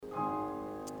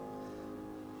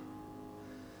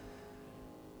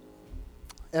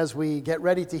As we get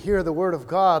ready to hear the Word of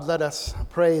God, let us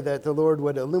pray that the Lord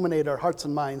would illuminate our hearts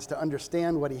and minds to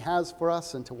understand what He has for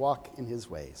us and to walk in His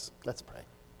ways. Let's pray.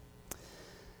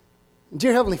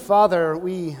 Dear Heavenly Father,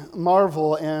 we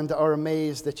marvel and are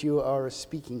amazed that You are a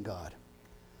speaking God,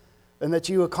 and that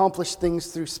You accomplish things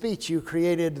through speech. You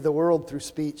created the world through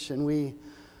speech, and we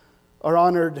are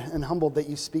honored and humbled that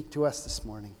You speak to us this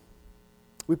morning.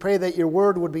 We pray that Your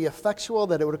word would be effectual,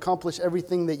 that it would accomplish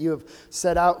everything that You have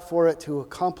set out for it to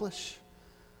accomplish.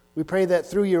 We pray that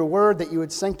through Your word that You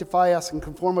would sanctify us and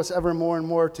conform us ever more and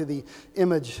more to the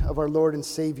image of our Lord and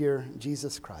Savior,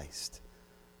 Jesus Christ.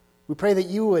 We pray that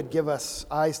You would give us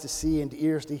eyes to see and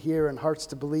ears to hear and hearts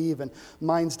to believe and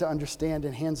minds to understand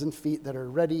and hands and feet that are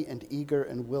ready and eager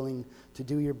and willing to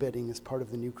do Your bidding as part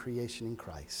of the new creation in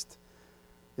Christ.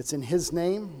 It's in His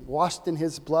name, washed in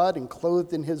His blood, and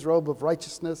clothed in His robe of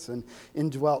righteousness, and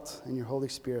indwelt in Your Holy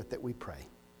Spirit that we pray.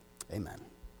 Amen.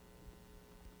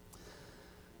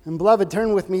 And beloved,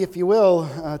 turn with me, if you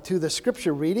will, to the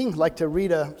scripture reading. I'd like to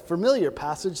read a familiar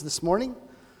passage this morning.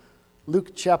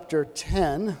 Luke chapter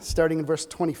 10, starting in verse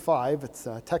 25. Its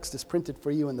text is printed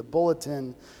for you in the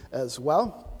bulletin as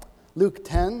well. Luke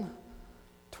 10,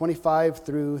 25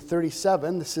 through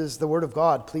 37. This is the Word of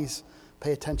God. Please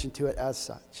pay attention to it as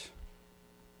such.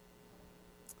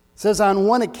 It says, on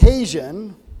one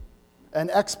occasion, an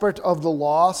expert of the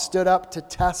law stood up to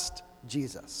test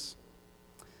Jesus.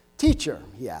 Teacher,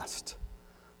 he asked,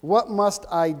 what must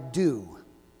I do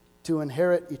to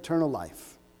inherit eternal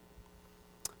life?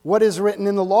 What is written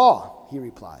in the law? He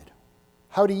replied.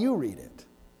 How do you read it?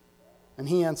 And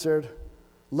he answered,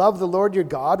 love the Lord your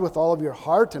God with all of your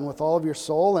heart and with all of your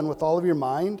soul and with all of your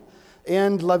mind,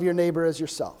 and love your neighbor as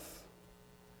yourself.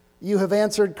 You have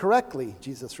answered correctly,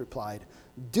 Jesus replied.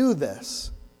 Do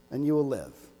this, and you will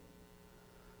live.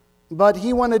 But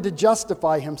he wanted to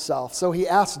justify himself, so he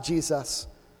asked Jesus,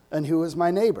 and who is my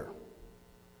neighbor?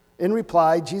 In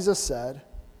reply, Jesus said,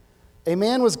 a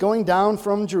man was going down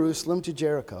from Jerusalem to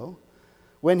Jericho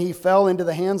when he fell into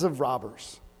the hands of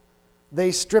robbers.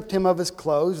 They stripped him of his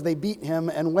clothes, they beat him,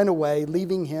 and went away,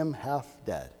 leaving him half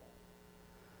dead.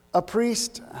 A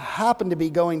priest happened to be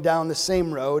going down the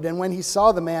same road, and when he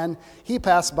saw the man, he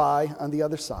passed by on the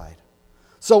other side.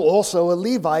 So also a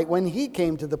Levite, when he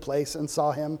came to the place and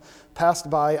saw him, passed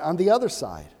by on the other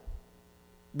side.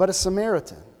 But a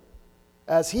Samaritan,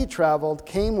 as he traveled,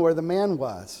 came where the man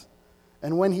was,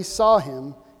 and when he saw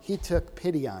him, he took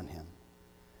pity on him.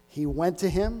 He went to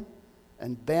him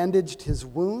and bandaged his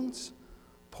wounds,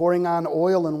 pouring on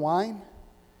oil and wine.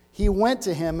 He went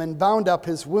to him and bound up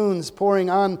his wounds, pouring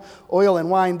on oil and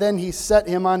wine. Then he set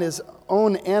him on his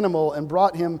own animal and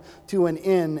brought him to an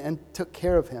inn and took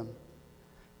care of him.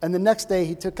 And the next day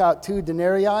he took out 2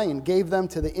 denarii and gave them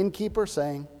to the innkeeper,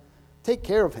 saying, take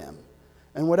care of him,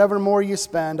 and whatever more you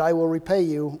spend, I will repay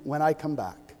you when I come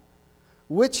back.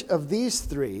 Which of these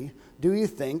 3 do you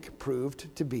think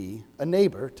proved to be a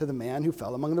neighbor to the man who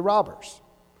fell among the robbers?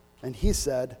 And he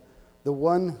said, the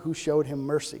one who showed him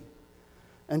mercy.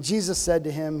 And Jesus said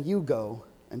to him, you go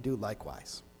and do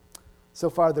likewise. So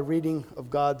far, the reading of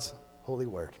God's holy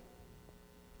word.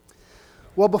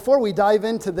 Well, before we dive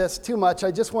into this too much,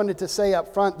 I just wanted to say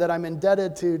up front that I'm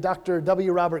indebted to Dr.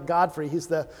 W. Robert Godfrey. He's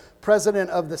the president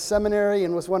of the seminary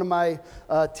and was one of my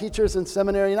teachers in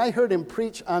seminary. And I heard him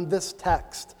preach on this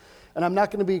text. And I'm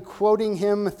not going to be quoting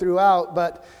him throughout,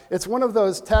 but it's one of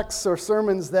those texts or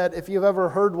sermons that if you've ever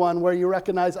heard one where you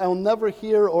recognize, I'll never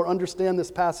hear or understand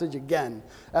this passage again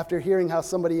after hearing how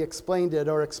somebody explained it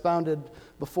or expounded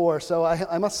before. So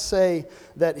I must say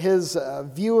that his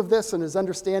view of this and his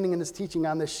understanding and his teaching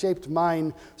on this shaped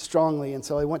mine strongly. And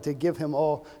so I want to give him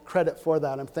all credit for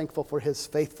that. I'm thankful for his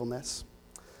faithfulness.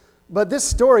 But this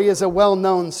story is a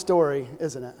well-known story,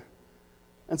 isn't it?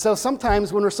 And so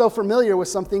sometimes when we're so familiar with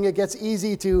something, it gets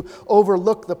easy to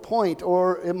overlook the point,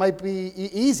 or it might be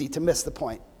easy to miss the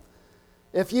point.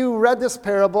 If you read this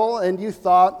parable and you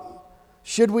thought,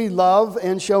 should we love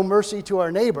and show mercy to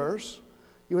our neighbors?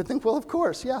 You would think, well, of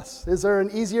course, yes. Is there an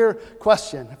easier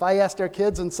question? If I asked our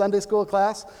kids in Sunday school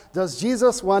class, does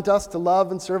Jesus want us to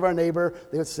love and serve our neighbor?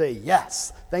 They would say,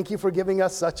 yes. Thank you for giving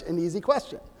us such an easy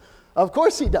question. Of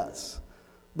course he does.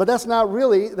 But that's not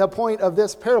really the point of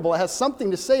this parable. It has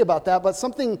something to say about that, but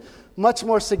something much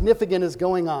more significant is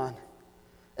going on.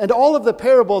 And all of the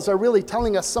parables are really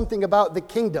telling us something about the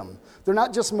kingdom. They're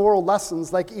not just moral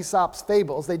lessons like Aesop's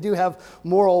fables. They do have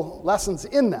moral lessons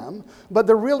in them, but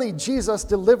they're really Jesus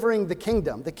delivering the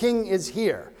kingdom. The king is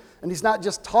here. And he's not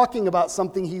just talking about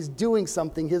something, he's doing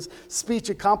something. His speech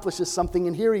accomplishes something,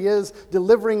 and here he is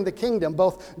delivering the kingdom.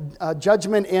 Both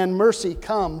judgment and mercy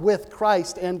come with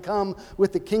Christ and come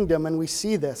with the kingdom, and we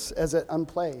see this as it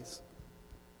unplays.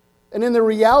 And in the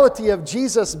reality of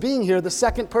Jesus being here, the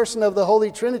second person of the Holy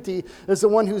Trinity is the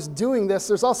one who's doing this.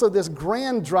 There's also this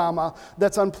grand drama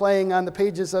that's unplaying on the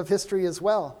pages of history as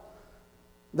well.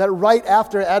 That right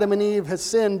after Adam and Eve has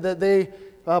sinned,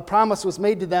 that promise was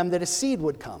made to them that a seed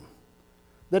would come.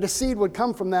 That a seed would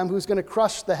come from them who's going to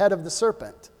crush the head of the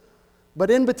serpent. But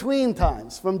in between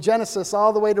times, from Genesis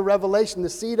all the way to Revelation, the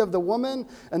seed of the woman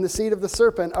and the seed of the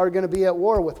serpent are going to be at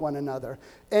war with one another.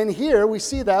 And here we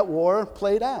see that war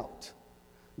played out.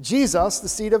 Jesus, the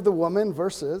seed of the woman,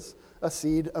 versus a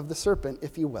seed of the serpent,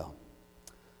 if you will.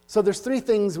 So there's three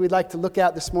things we'd like to look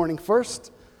at this morning.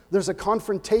 First, there's a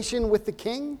confrontation with the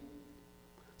king.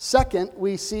 Second,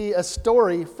 we see a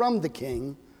story from the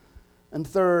king. And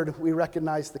third, we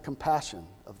recognize the compassion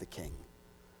of the king.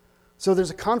 So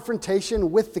there's a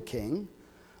confrontation with the king,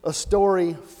 a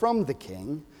story from the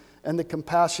king, and the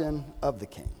compassion of the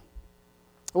king.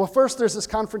 Well, first there's this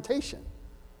confrontation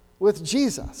with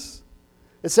Jesus.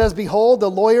 It says, "Behold,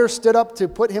 the lawyer stood up to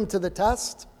put him to the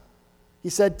test. He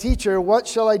said, 'Teacher, what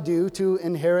shall I do to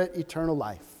inherit eternal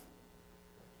life?'"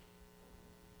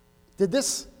 Did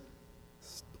this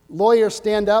lawyer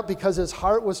stand up because his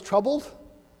heart was troubled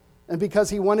and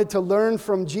because he wanted to learn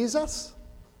from Jesus?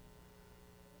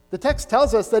 The text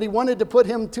tells us that he wanted to put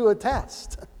him to a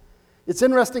test. It's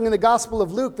interesting in the Gospel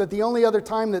of Luke that the only other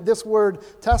time that this word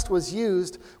test was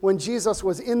used when Jesus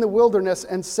was in the wilderness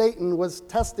and Satan was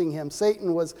testing him.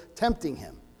 Satan was tempting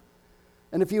him.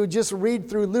 And if you would just read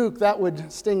through Luke, that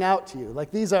would sting out to you.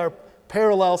 Like, these are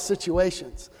parallel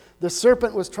situations. The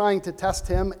serpent was trying to test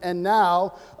him, and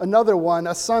now another one,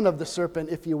 a son of the serpent,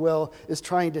 if you will, is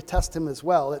trying to test him as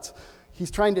well.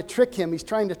 He's trying to trick him. He's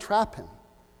trying to trap him.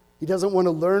 He doesn't want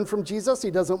to learn from Jesus.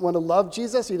 He doesn't want to love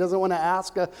Jesus. He doesn't want to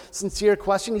ask a sincere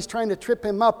question. He's trying to trip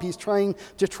him up. He's trying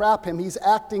to trap him. He's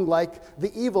acting like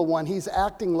the evil one. He's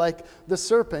acting like the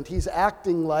serpent. He's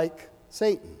acting like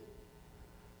Satan.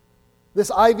 This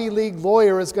Ivy League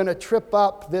lawyer is going to trip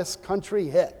up this country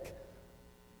hick.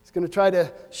 He's going to try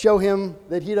to show him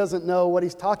that he doesn't know what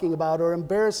he's talking about or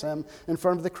embarrass him in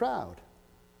front of the crowd.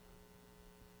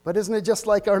 But isn't it just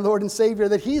like our Lord and Savior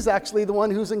that he's actually the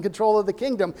one who's in control of the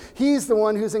kingdom? He's the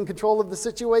one who's in control of the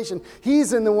situation.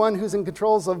 He's the one who's in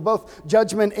control of both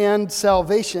judgment and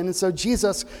salvation. And so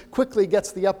Jesus quickly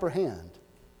gets the upper hand.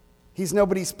 He's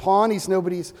nobody's pawn. He's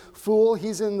nobody's fool.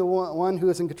 He's the one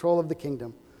who is in control of the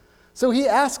kingdom. So he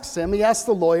asks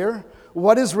the lawyer,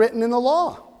 what is written in the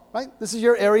law? Right? This is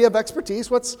your area of expertise.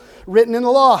 What's written in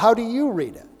the law? How do you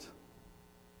read it?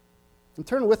 And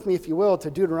turn with me, if you will,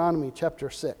 to Deuteronomy chapter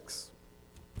 6.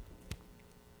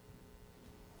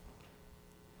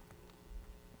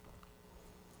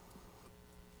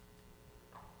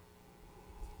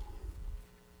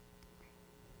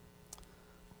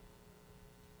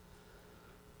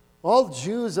 All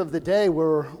Jews of the day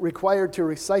were required to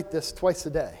recite this twice a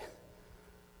day.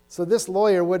 So this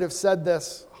lawyer would have said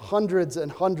this hundreds and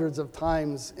hundreds of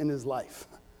times in his life.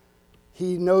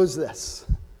 He knows this.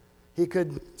 He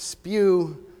could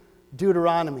spew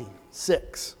Deuteronomy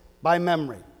 6 by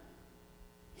memory.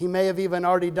 He may have even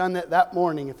already done it that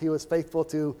morning if he was faithful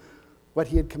to what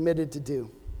he had committed to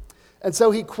do. And so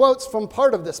he quotes from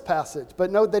part of this passage,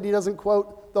 but note that he doesn't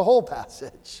quote the whole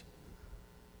passage.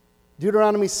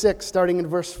 Deuteronomy 6, starting in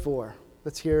verse 4.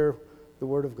 Let's hear the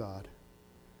word of God.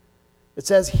 It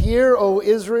says, "Hear, O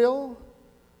Israel,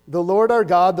 the Lord our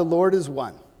God, the Lord is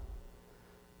one.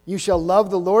 You shall love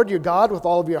the Lord your God with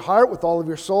all of your heart, with all of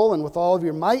your soul, and with all of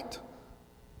your might,"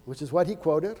 which is what he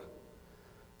quoted.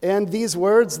 "And these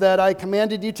words that I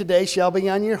commanded you today shall be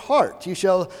on your heart. You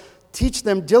shall teach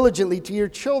them diligently to your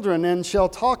children, and shall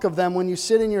talk of them when you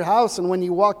sit in your house, and when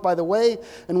you walk by the way,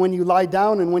 and when you lie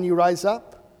down, and when you rise up.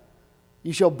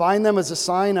 You shall bind them as a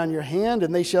sign on your hand,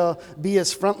 and they shall be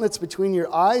as frontlets between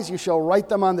your eyes. You shall write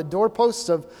them on the doorposts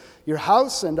of your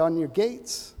house and on your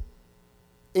gates.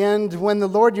 And when the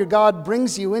Lord your God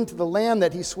brings you into the land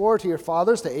that he swore to your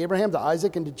fathers, to Abraham, to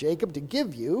Isaac, and to Jacob, to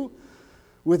give you,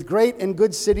 with great and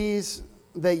good cities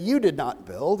that you did not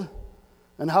build,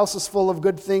 and houses full of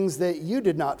good things that you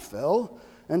did not fill,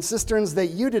 and cisterns that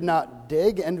you did not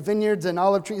dig, and vineyards and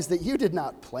olive trees that you did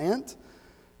not plant,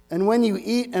 and when you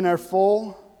eat and are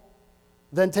full,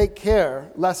 then take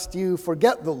care lest you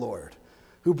forget the Lord,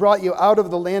 who brought you out of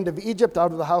the land of Egypt,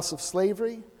 out of the house of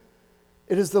slavery.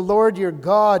 It is the Lord your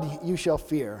God you shall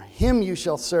fear. Him you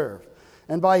shall serve,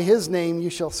 and by his name you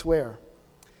shall swear.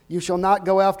 You shall not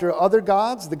go after other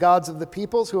gods, the gods of the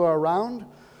peoples who are around,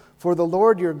 For the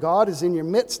Lord your God is in your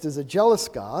midst as a jealous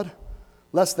God,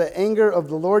 lest the anger of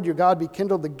the Lord your God be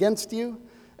kindled against you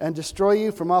and destroy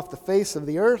you from off the face of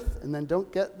the earth. And then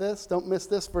don't miss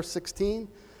this, verse 16.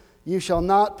 You shall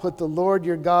not put the Lord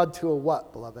your God to a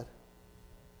what, beloved?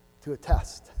 To a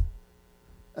test.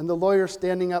 And the lawyer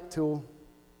standing up to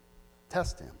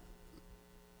test him.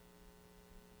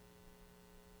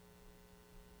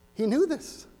 He knew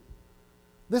this.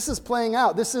 This is playing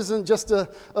out. This isn't just a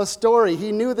story.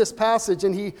 He knew this passage,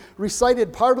 and he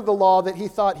recited part of the law that he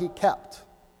thought he kept.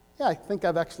 Yeah, I think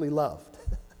I've actually loved.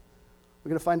 We're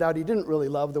going to find out he didn't really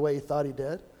love the way he thought he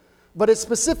did. But it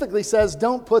specifically says,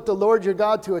 don't put the Lord your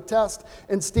God to a test,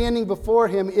 and standing before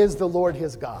him is the Lord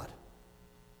his God.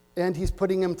 And he's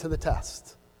putting him to the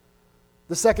test.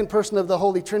 The second person of the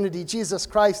Holy Trinity, Jesus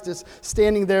Christ, is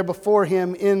standing there before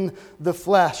him in the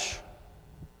flesh.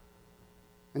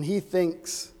 And he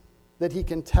thinks that he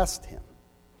can test him.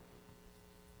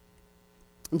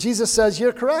 And Jesus says,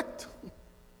 you're correct.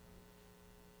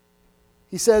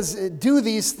 He says, do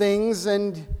these things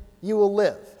and you will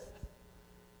live.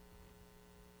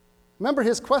 Remember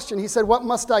his question. He said, what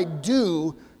must I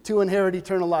do to inherit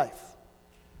eternal life?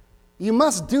 You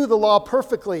must do the law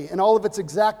perfectly in all of its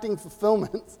exacting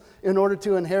fulfillment in order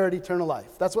to inherit eternal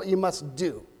life. That's what you must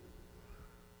do.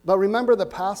 But remember the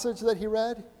passage that he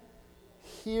read?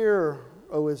 Hear,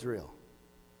 O Israel.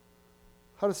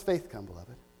 How does faith come,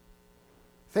 beloved?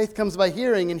 Faith comes by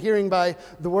hearing, and hearing by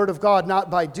the word of God, not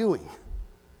by doing.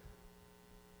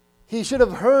 He should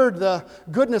have heard the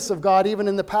goodness of God even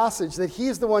in the passage, that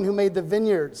he's the one who made the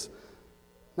vineyards,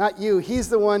 not you. He's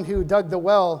the one who dug the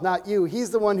well, not you.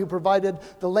 He's the one who provided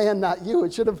the land, not you.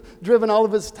 It should have driven all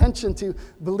of his attention to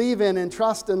believe in and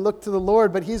trust and look to the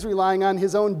Lord, but he's relying on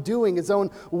his own doing, his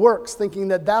own works, thinking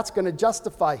that that's going to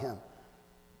justify him.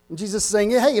 And Jesus is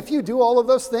saying, hey, if you do all of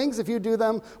those things, if you do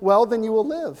them well, then you will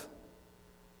live.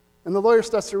 And the lawyer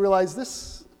starts to realize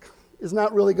this is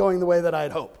not really going the way that I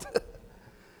had hoped.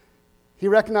 He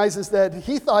recognizes that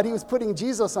he thought he was putting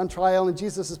Jesus on trial, and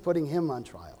Jesus is putting him on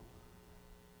trial.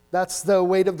 That's the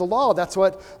weight of the law. That's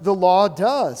what the law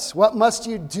does. What must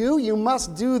you do? You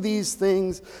must do these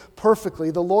things perfectly.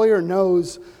 The lawyer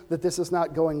knows that this is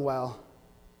not going well.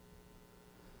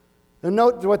 And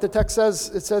note what the text says.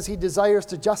 It says he desires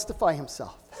to justify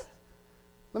himself.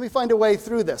 Let me find a way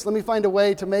through this. Let me find a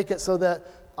way to make it so that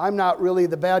I'm not really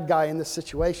the bad guy in this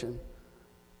situation.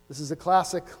 This is a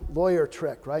classic lawyer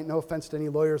trick, right? No offense to any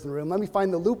lawyers in the room. Let me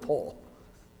find the loophole.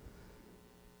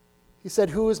 He said,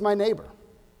 who is my neighbor?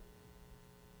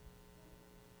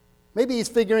 Maybe he's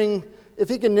figuring if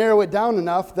he can narrow it down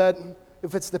enough that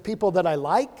if it's the people that I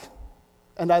like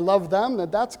and I love them, then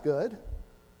that's good.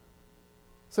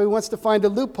 So he wants to find a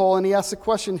loophole, and he asks the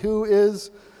question, who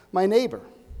is my neighbor?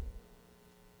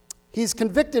 He's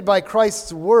convicted by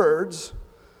Christ's words,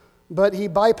 but he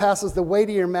bypasses the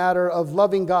weightier matter of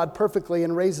loving God perfectly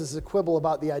and raises a quibble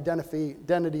about the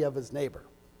identity of his neighbor.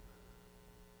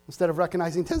 Instead of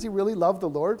recognizing, does he really love the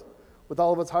Lord with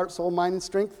all of his heart, soul, mind, and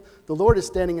strength? The Lord is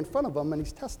standing in front of him, and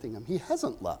he's testing him. He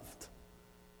hasn't loved,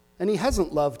 and he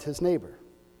hasn't loved his neighbor.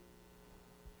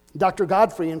 Dr.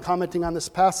 Godfrey, in commenting on this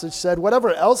passage, said,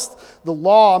 whatever else the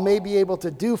law may be able to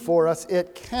do for us,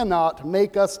 it cannot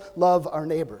make us love our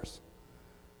neighbors,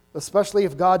 especially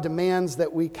if God demands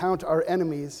that we count our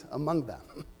enemies among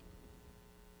them.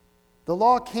 The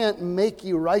law can't make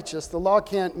you righteous. The law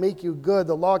can't make you good.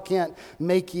 The law can't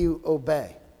make you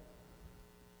obey.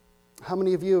 How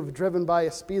many of you have driven by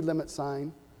a speed limit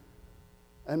sign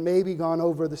and maybe gone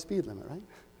over the speed limit, right?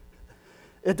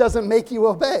 It doesn't make you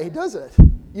obey, does it?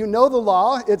 You know the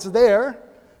law, it's there,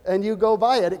 and you go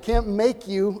by it. It can't make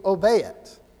you obey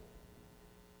it.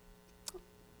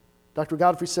 Dr.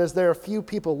 Godfrey says there are few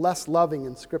people less loving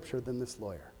in Scripture than this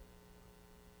lawyer.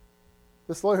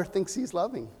 This lawyer thinks he's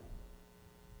loving.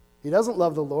 He doesn't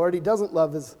love the Lord, he doesn't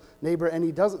love his neighbor, and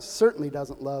he certainly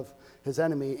doesn't love his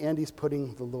enemy, and he's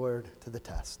putting the Lord to the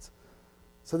test.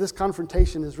 So this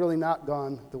confrontation has really not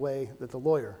gone the way that the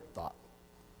lawyer thought.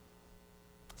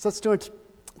 So let's do it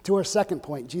to our second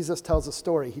point. Jesus tells a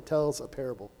story. He tells a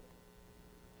parable.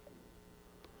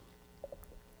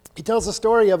 He tells a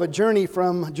story of a journey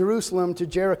from Jerusalem to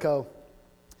Jericho,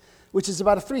 which is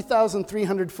about a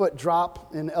 3,300-foot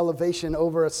drop in elevation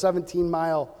over a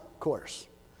 17-mile course.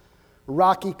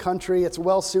 Rocky country. It's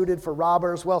well-suited for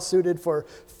robbers, well-suited for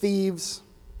thieves.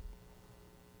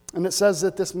 And it says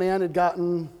that this man had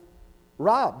gotten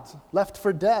robbed, left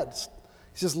for dead.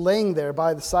 He's just laying there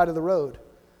by the side of the road.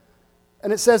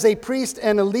 And it says a priest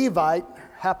and a Levite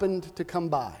happened to come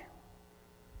by.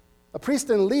 A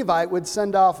priest and a Levite would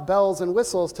send off bells and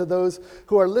whistles to those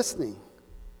who are listening.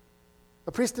 A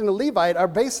A priest and a Levite are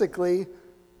basically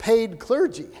paid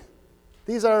clergy.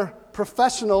 These are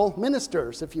professional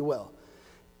ministers, if you will.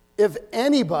 If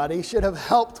anybody should have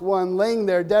helped one laying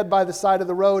there dead by the side of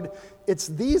the road, it's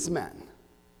these men.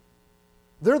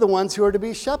 They're the ones who are to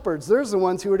be shepherds. They're the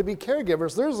ones who are to be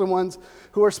caregivers. They're the ones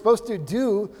who are supposed to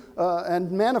do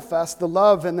and manifest the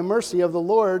love and the mercy of the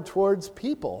Lord towards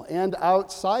people and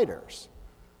outsiders.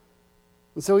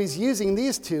 And so he's using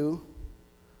these two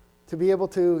to be able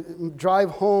to drive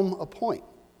home a point.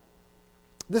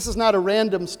 This is not a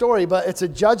random story, but it's a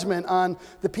judgment on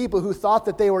the people who thought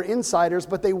that they were insiders,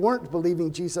 but they weren't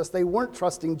believing Jesus. They weren't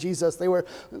trusting Jesus. They were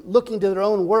looking to their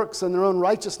own works and their own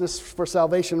righteousness for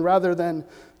salvation rather than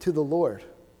to the Lord.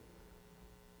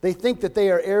 They think that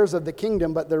they are heirs of the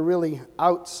kingdom, but they're really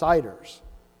outsiders.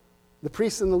 The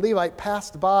priest and the Levite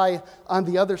passed by on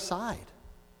the other side.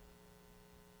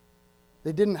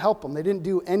 They didn't help them. They didn't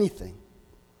do anything.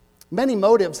 Many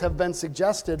motives have been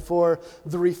suggested for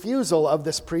the refusal of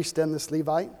this priest and this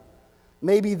Levite.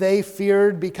 Maybe they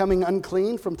feared becoming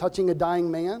unclean from touching a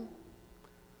dying man.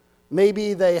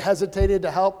 Maybe they hesitated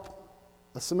to help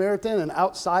a Samaritan, an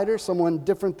outsider, someone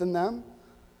different than them.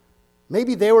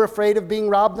 Maybe they were afraid of being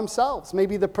robbed themselves.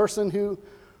 Maybe the person who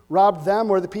robbed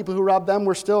them or the people who robbed them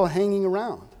were still hanging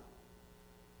around.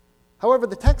 However,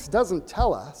 the text doesn't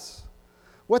tell us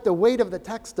what the weight of the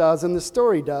text does and the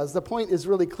story does. The point is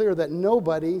really clear that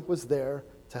nobody was there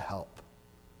to help.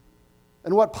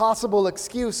 And what possible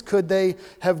excuse could they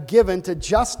have given to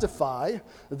justify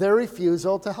their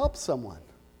refusal to help someone?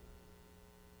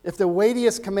 If the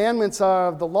weightiest commandments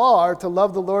of the law are to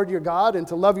love the Lord your God and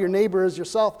to love your neighbor as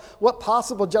yourself, what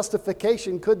possible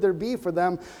justification could there be for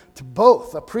them to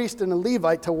both, a priest and a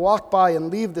Levite, to walk by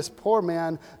and leave this poor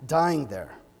man dying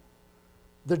there?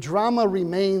 The drama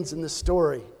remains in the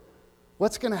story.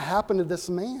 What's going to happen to this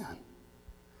man?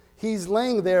 He's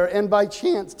laying there, and by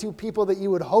chance, two people that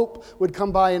you would hope would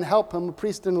come by and help him, a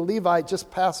priest and a Levite, just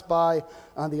pass by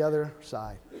on the other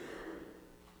side.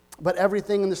 But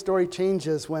everything in the story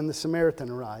changes when the Samaritan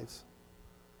arrives.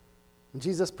 And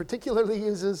Jesus particularly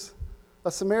uses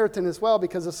a Samaritan as well,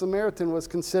 because a Samaritan was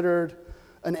considered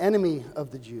an enemy of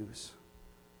the Jews.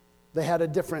 They had a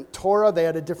different Torah, they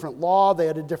had a different law, they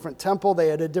had a different temple, they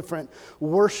had a different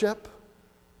worship.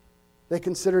 They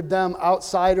considered them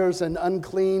outsiders and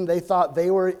unclean. They thought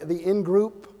they were the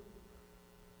in-group.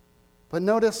 But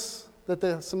notice that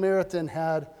the Samaritan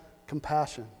had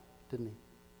compassion, didn't he?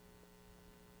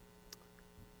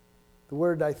 The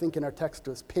word, I think, in our text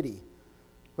was pity,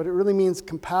 but it really means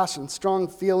compassion, strong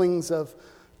feelings of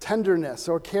tenderness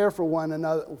or care for one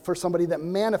another, for somebody that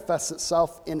manifests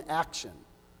itself in action.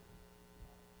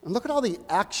 And look at all the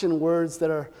action words that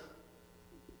are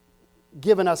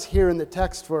given us here in the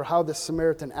text for how this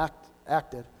Samaritan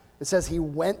acted. It says he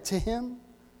went to him,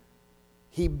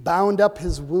 he bound up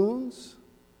his wounds,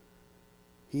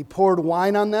 he poured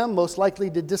wine on them, most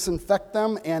likely to disinfect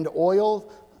them, and oil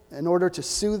in order to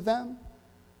soothe them.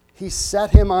 He set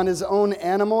him on his own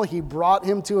animal, he brought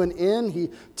him to an inn,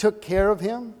 he took care of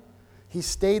him, he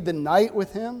stayed the night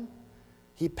with him,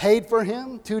 he paid for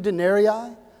him 2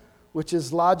 denarii, which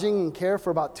is lodging and care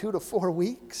for about 2 to 4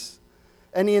 weeks.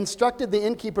 And he instructed the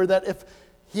innkeeper that if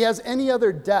he has any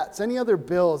other debts, any other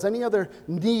bills, any other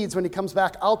needs when he comes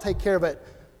back, I'll take care of it.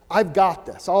 I've got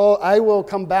this. I will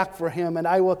come back for him and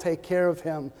I will take care of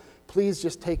him. Please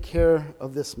just take care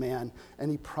of this man. And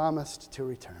he promised to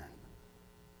return.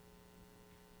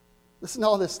 Listen to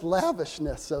all this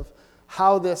lavishness of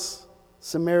how this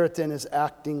Samaritan is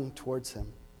acting towards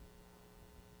him.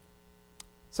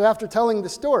 So after telling the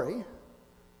story,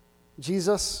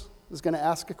 Jesus is going to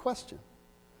ask a question.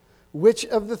 Which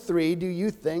of the 3 do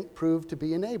you think proved to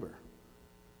be a neighbor?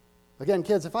 Again,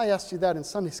 kids, if I asked you that in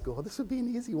Sunday school, this would be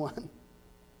an easy one.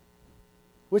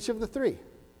 Which of the 3?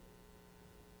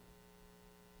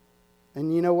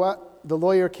 And you know what? The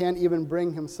lawyer can't even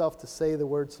bring himself to say the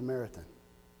word Samaritan.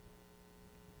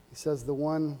 He says the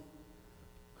one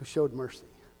who showed mercy.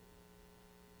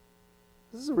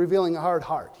 This is revealing a hard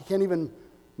heart. He can't even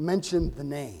mention the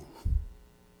name.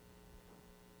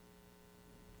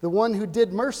 The one who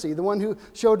did mercy, the one who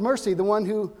showed mercy, the one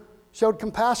who showed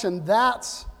compassion,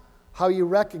 that's how you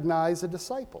recognize a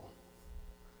disciple.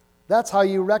 That's how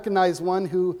you recognize one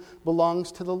who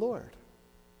belongs to the Lord.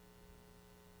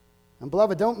 And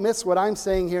beloved, don't miss what I'm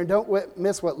saying here, and don't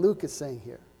miss what Luke is saying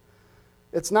here.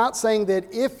 It's not saying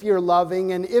that if you're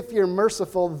loving and if you're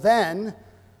merciful, then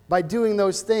by doing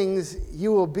those things,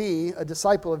 you will be a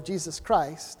disciple of Jesus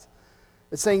Christ.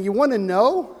 It's saying you want to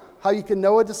know how you can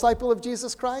know a disciple of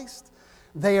Jesus Christ?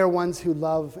 They are ones who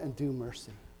love and do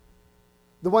mercy.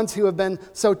 The ones who have been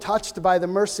so touched by the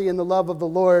mercy and the love of the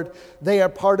Lord, they are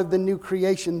part of the new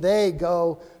creation. They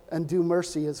go and do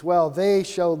mercy as well. They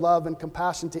show love and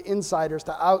compassion to insiders,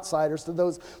 to outsiders, to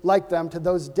those like them, to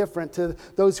those different, to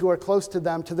those who are close to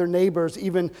them, to their neighbors,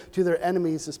 even to their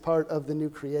enemies as part of the new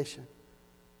creation.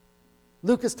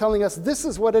 Luke is telling us this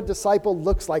is what a disciple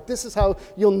looks like. This is how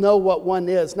you'll know what one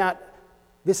is, not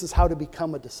this is how to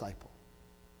become a disciple.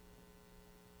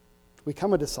 We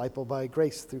become a disciple by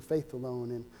grace through faith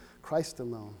alone in Christ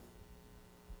alone.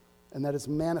 And that is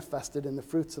manifested in the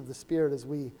fruits of the Spirit as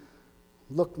we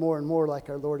look more and more like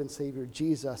our Lord and Savior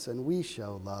Jesus, and we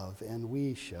show love and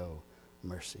we show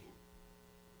mercy.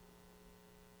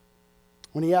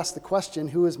 When he asked the question,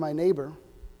 who is my neighbor?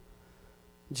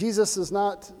 Jesus is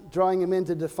not drawing him in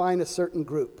to define a certain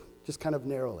group, just kind of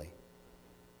narrowly.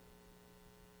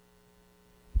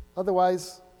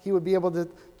 Otherwise, he would be able to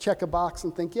check a box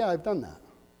and think, yeah, I've done that.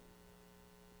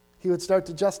 He would start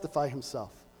to justify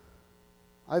himself.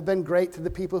 I've been great to the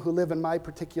people who live in my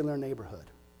particular neighborhood.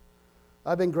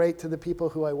 I've been great to the people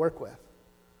who I work with,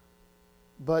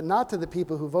 but not to the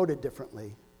people who voted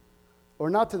differently, or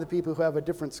not to the people who have a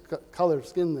different color of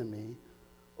skin than me,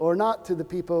 or not to the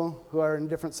people who are in a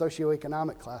different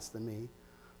socioeconomic class than me,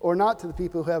 or not to the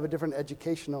people who have a different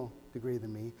educational degree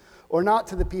than me, or not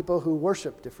to the people who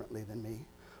worship differently than me,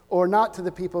 or not to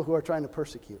the people who are trying to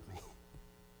persecute me.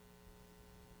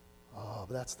 Oh,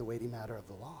 but that's the weighty matter of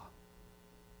the law.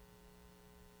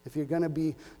 If you're going to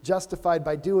be justified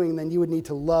by doing, then you would need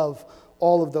to love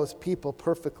all of those people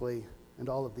perfectly and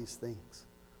all of these things.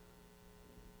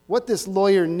 What this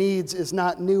lawyer needs is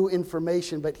not new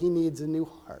information, but he needs a new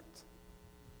heart.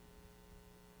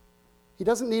 He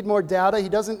doesn't need more data. He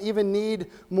doesn't even need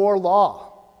more law.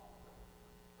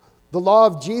 The law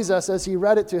of Jesus, as he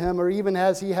read it to him, or even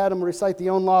as he had him recite the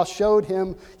own law, showed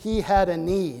him he had a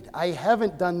need. I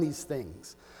haven't done these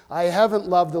things. I haven't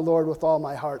loved the Lord with all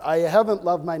my heart. I haven't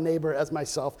loved my neighbor as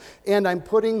myself. And I'm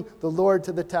putting the Lord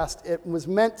to the test. It was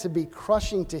meant to be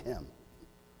crushing to him.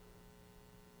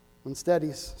 Instead,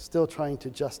 he's still trying to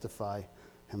justify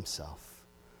himself.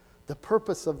 The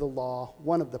purpose of the law,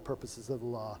 one of the purposes of the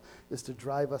law, is to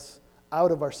drive us out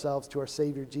of ourselves to our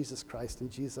Savior, Jesus Christ, and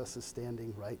Jesus is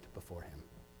standing right before him.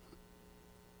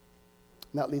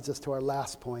 And that leads us to our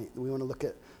last point. We want to look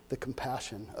at the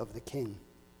compassion of the King.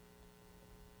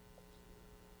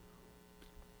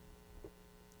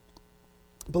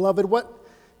 Beloved, what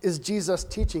is Jesus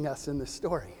teaching us in this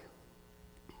story?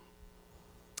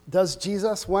 Does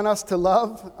Jesus want us to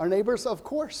love our neighbors? Of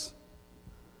course.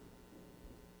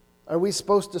 Are we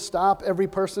supposed to stop every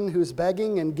person who's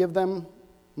begging and give them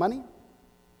money?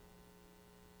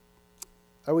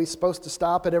 Are we supposed to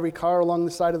stop at every car along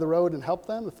the side of the road and help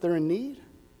them if they're in need?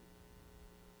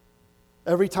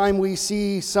 Every time we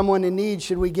see someone in need,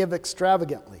 should we give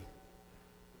extravagantly?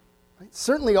 Right?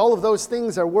 Certainly all of those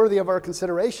things are worthy of our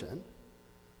consideration.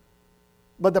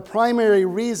 But the primary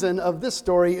reason of this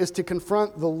story is to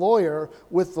confront the lawyer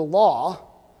with the law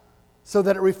so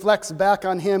that it reflects back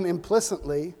on him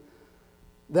implicitly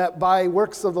that by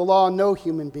works of the law, no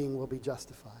human being will be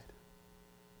justified.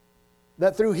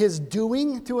 That through his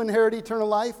doing to inherit eternal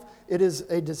life, it is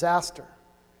a disaster.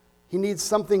 He needs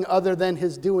something other than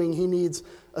his doing. He needs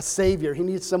a Savior. He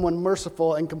needs someone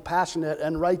merciful and compassionate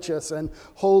and righteous and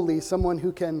holy, someone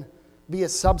who can be a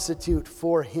substitute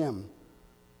for him.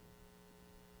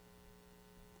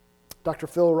 Dr.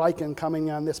 Phil Ryken,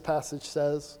 coming on this passage,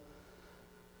 says,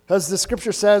 as the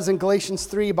scripture says in Galatians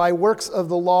 3, by works of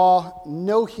the law,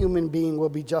 no human being will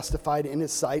be justified in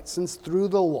his sight, since through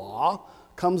the law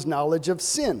comes knowledge of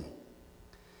sin.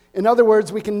 In other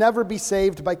words, we can never be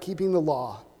saved by keeping the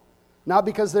law, not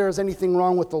because there is anything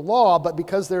wrong with the law, but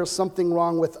because there is something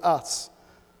wrong with us.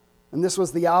 And this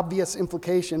was the obvious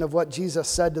implication of what Jesus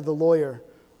said to the lawyer.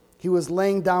 He was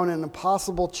laying down an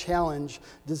impossible challenge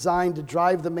designed to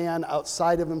drive the man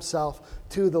outside of himself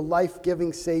to the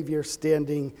life-giving Savior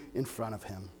standing in front of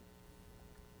him.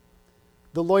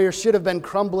 The lawyer should have been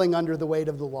crumbling under the weight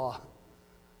of the law.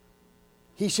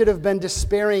 He should have been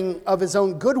despairing of his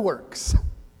own good works.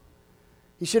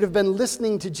 He should have been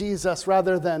listening to Jesus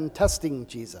rather than testing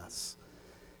Jesus.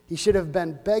 He should have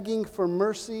been begging for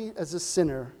mercy as a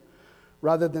sinner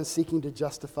rather than seeking to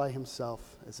justify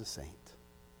himself as a saint.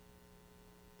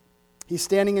 He's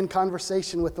standing in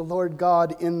conversation with the Lord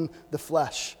God in the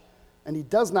flesh, and he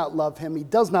does not love him, he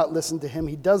does not listen to him,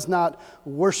 he does not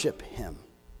worship him.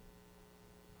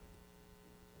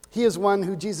 He is one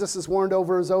who Jesus has warned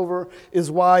over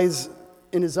is wise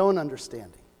in his own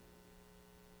understanding.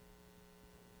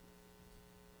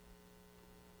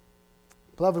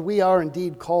 Beloved, we are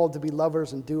indeed called to be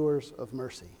lovers and doers of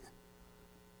mercy.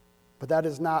 But that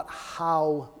is not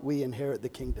how we inherit the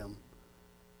kingdom.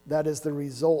 That is the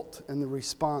result and the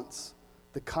response,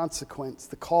 the consequence,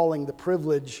 the calling, the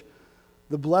privilege,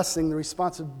 the blessing, the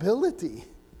responsibility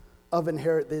of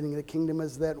inheriting the kingdom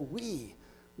is that we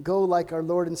go like our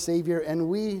Lord and Savior, and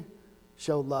we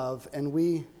show love and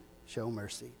we show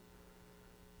mercy.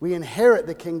 We inherit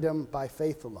the kingdom by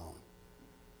faith alone,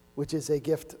 which is a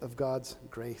gift of God's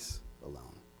grace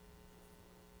alone.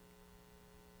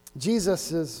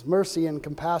 Jesus' mercy and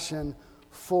compassion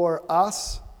for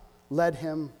us led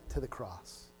him to the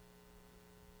cross.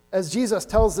 As Jesus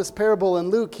tells this parable in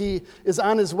Luke, he is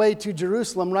on his way to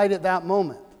Jerusalem right at that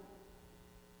moment.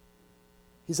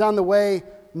 He's on the way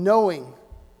knowing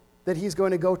that he's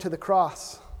going to go to the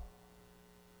cross.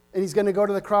 And he's going to go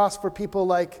to the cross for people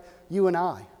like you and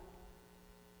I.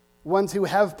 Ones who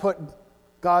have put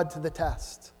God to the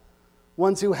test.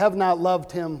 Ones who have not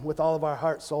loved him with all of our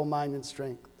heart, soul, mind, and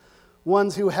strength.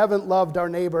 Ones who haven't loved our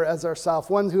neighbor as ourselves.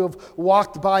 Ones who have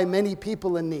walked by many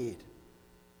people in need.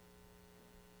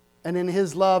 And in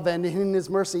his love and in his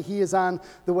mercy, he is on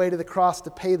the way to the cross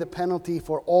to pay the penalty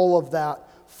for all of that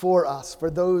for us, for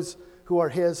those who are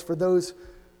his, for those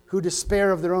who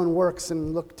despair of their own works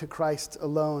and look to Christ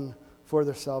alone for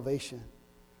their salvation.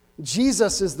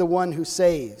 Jesus is the one who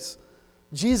saves.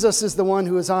 Jesus is the one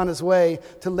who is on his way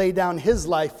to lay down his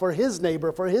life for his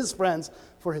neighbor, for his friends,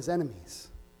 for his enemies,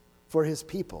 for his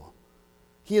people.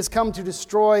 He has come to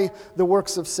destroy the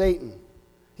works of Satan.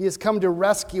 He has come to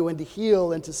rescue and to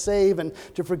heal and to save and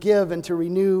to forgive and to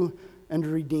renew and to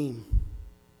redeem.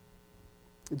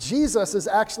 Jesus is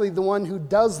actually the one who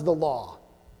does the law,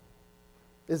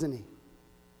 isn't he?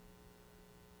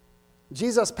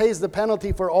 Jesus pays the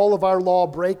penalty for all of our law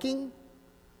breaking,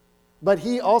 but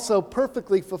he also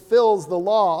perfectly fulfills the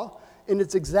law in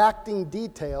its exacting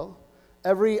detail.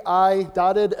 Every I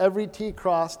dotted, every T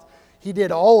crossed, he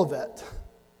did all of it.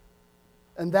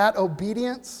 And that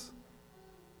obedience,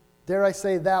 dare I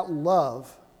say that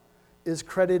love, is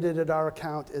credited at our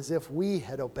account as if we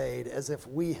had obeyed, as if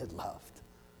we had loved.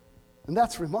 And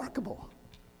that's remarkable.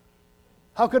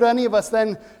 How could any of us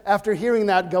then, after hearing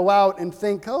that, go out and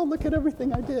think, oh, look at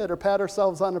everything I did, or pat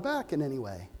ourselves on the back in any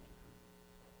way?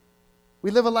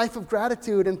 We live a life of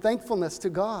gratitude and thankfulness to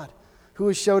God, who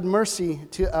has showed mercy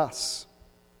to us.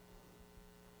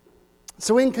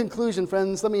 So in conclusion,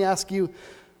 friends, let me ask you,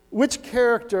 which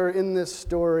character in this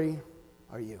story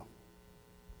are you?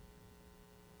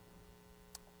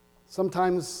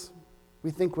 Sometimes we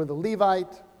think we're the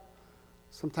Levite.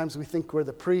 Sometimes we think we're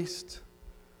the priest.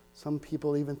 Some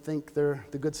people even think they're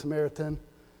the Good Samaritan.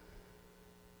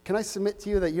 Can I submit to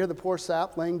you that you're the poor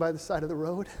sap laying by the side of the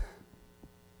road?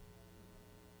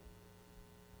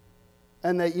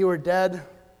 And that you are dead,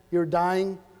 you're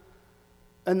dying,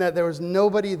 and that there was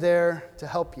nobody there to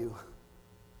help you.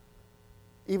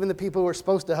 Even the people who were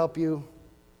supposed to help you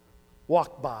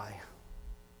walked by.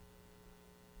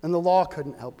 And the law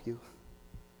couldn't help you.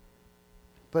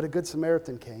 But a Good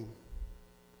Samaritan came.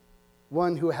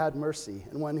 One who had mercy,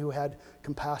 and one who had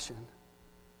compassion,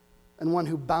 and one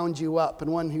who bound you up,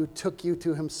 and one who took you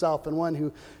to himself, and one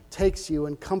who takes you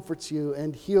and comforts you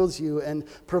and heals you and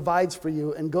provides for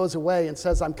you and goes away and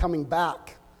says, I'm coming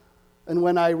back. And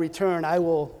when I return, I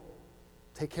will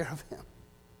take care of him.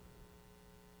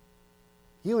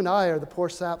 You and I are the poor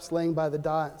saps laying by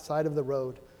the side of the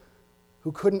road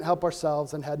who couldn't help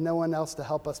ourselves and had no one else to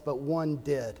help us, but one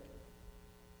did.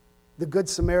 The Good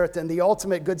Samaritan, the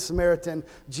ultimate Good Samaritan,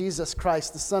 Jesus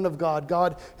Christ, the Son of God,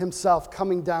 God himself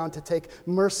coming down to take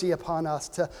mercy upon us,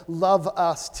 to love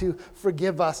us, to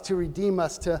forgive us, to redeem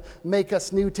us, to make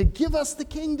us new, to give us the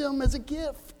kingdom as a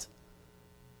gift.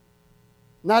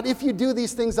 Not if you do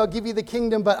these things, I'll give you the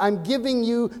kingdom, but I'm giving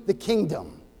you the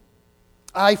kingdom.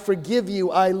 I forgive you,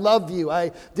 I love you,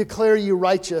 I declare you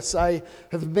righteous, I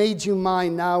have made you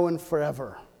mine now and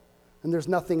forever. And there's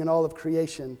nothing in all of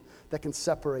creation that can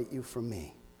separate you from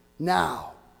me.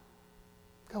 Now,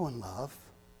 go and love.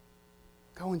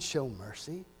 Go and show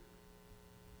mercy.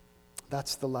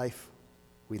 That's the life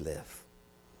we live.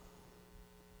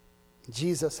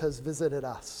 Jesus has visited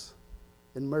us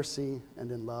in mercy and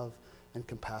in love and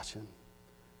compassion.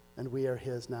 And we are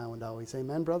his now and always.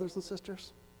 Amen, brothers and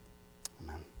sisters?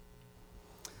 Amen.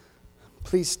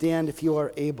 Please stand if you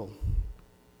are able.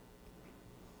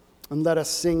 And let us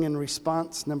sing in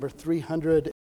response, number 300.